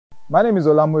My name is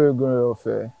Olamoyegun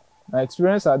Oreofe. My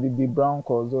experience at the Brown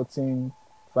Consulting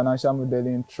financial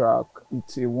modeling track,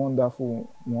 it's a wonderful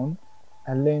one.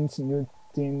 I learned new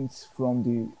things from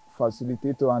the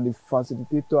facilitator, and the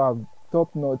facilitator are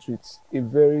top notch with a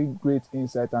very great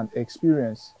insight and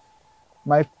experience.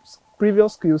 My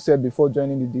previous skill set before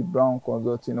joining the Brown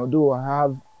Consulting, although I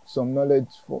have some knowledge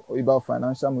about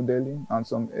financial modeling and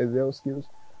some Excel skills,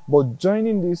 but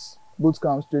joining this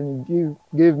bootcamp training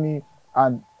gave me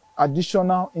an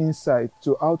additional insight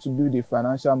to how to build a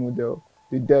financial model,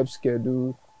 the debt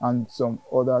schedule, and some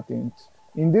other things.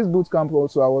 In this bootcamp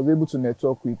also, I was able to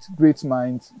network with great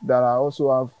minds that I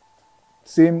also have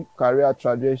same career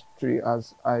trajectory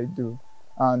as I do.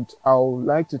 And I would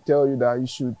like to tell you that you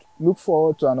should look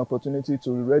forward to an opportunity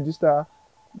to register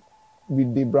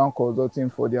with the Brown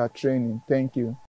Consulting for their training. Thank you.